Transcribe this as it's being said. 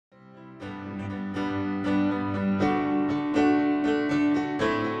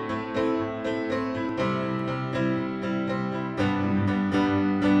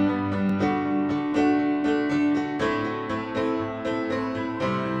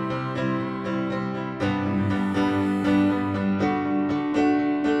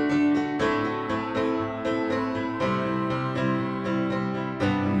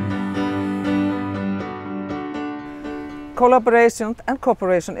Collaboration and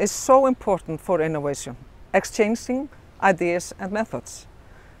cooperation is so important for innovation, exchanging ideas and methods.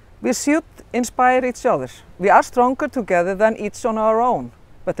 We should inspire each other. We are stronger together than each on our own,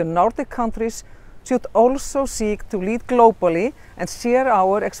 but the Nordic countries should also seek to lead globally and share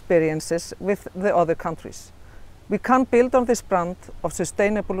our experiences with the other countries. We can build on this brand of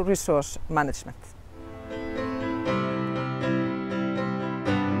sustainable resource management.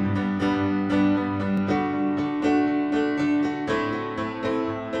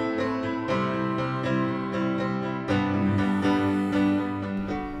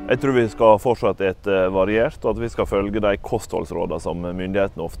 Jeg tror vi skal fortsatt ete variert, og at vi skal følge de kostholdsrådene som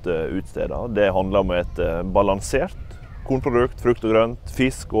myndighetene ofte utsteder. Det handler om et balansert kornprodukt, frukt og grønt,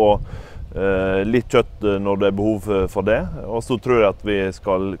 fisk og litt kjøtt når det er behov for det. Og så tror jeg at vi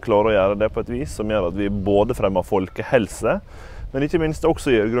skal klare å gjøre det på et vis som gjør at vi både fremmer folkehelse, men ikke minst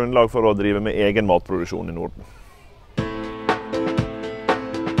også gir grunnlag for å drive med egen matproduksjon i Norden.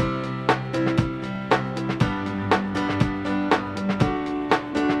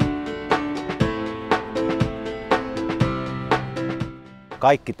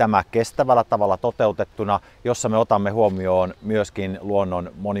 Kaikki tämä kestävällä tavalla toteutettuna, jossa me otamme huomioon myöskin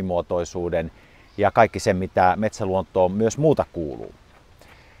luonnon monimuotoisuuden ja kaikki se, mitä metsäluontoon myös muuta kuuluu.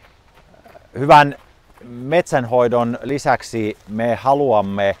 Hyvän metsänhoidon lisäksi me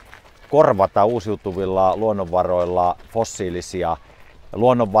haluamme korvata uusiutuvilla luonnonvaroilla fossiilisia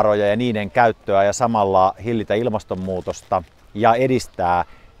luonnonvaroja ja niiden käyttöä ja samalla hillitä ilmastonmuutosta ja edistää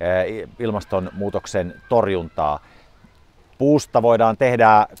ilmastonmuutoksen torjuntaa. Puusta voidaan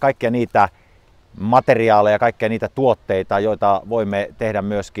tehdä kaikkia niitä materiaaleja, kaikkia niitä tuotteita, joita voimme tehdä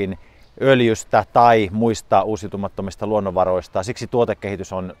myöskin öljystä tai muista uusiutumattomista luonnonvaroista. Siksi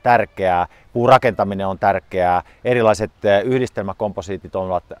tuotekehitys on tärkeää, puurakentaminen on tärkeää, erilaiset yhdistelmäkomposiitit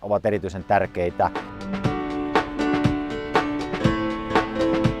ovat erityisen tärkeitä.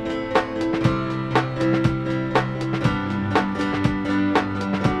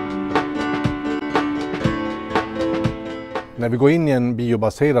 När vi går in i en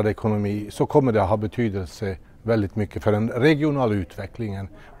biobaserad ekonomi så kommer det att ha betydelse väldigt mycket för den regionala utvecklingen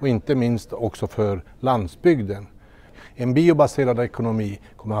och inte minst också för landsbygden. En biobaserad ekonomi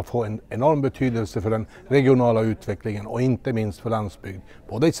kommer att få en enorm betydelse för den regionala utvecklingen och inte minst för landsbygd,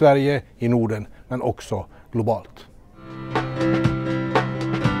 både i Sverige, i Norden men också globalt.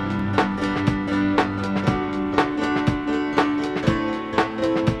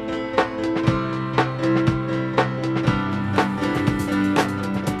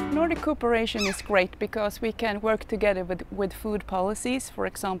 Cooperation is great because we can work together with food policies, for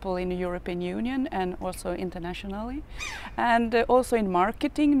example in the European Union and also internationally. And also in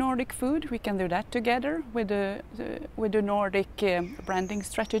marketing Nordic food, we can do that together with the Nordic branding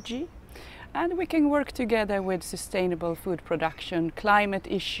strategy. And we can work together with sustainable food production, climate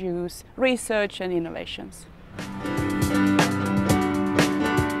issues, research and innovations.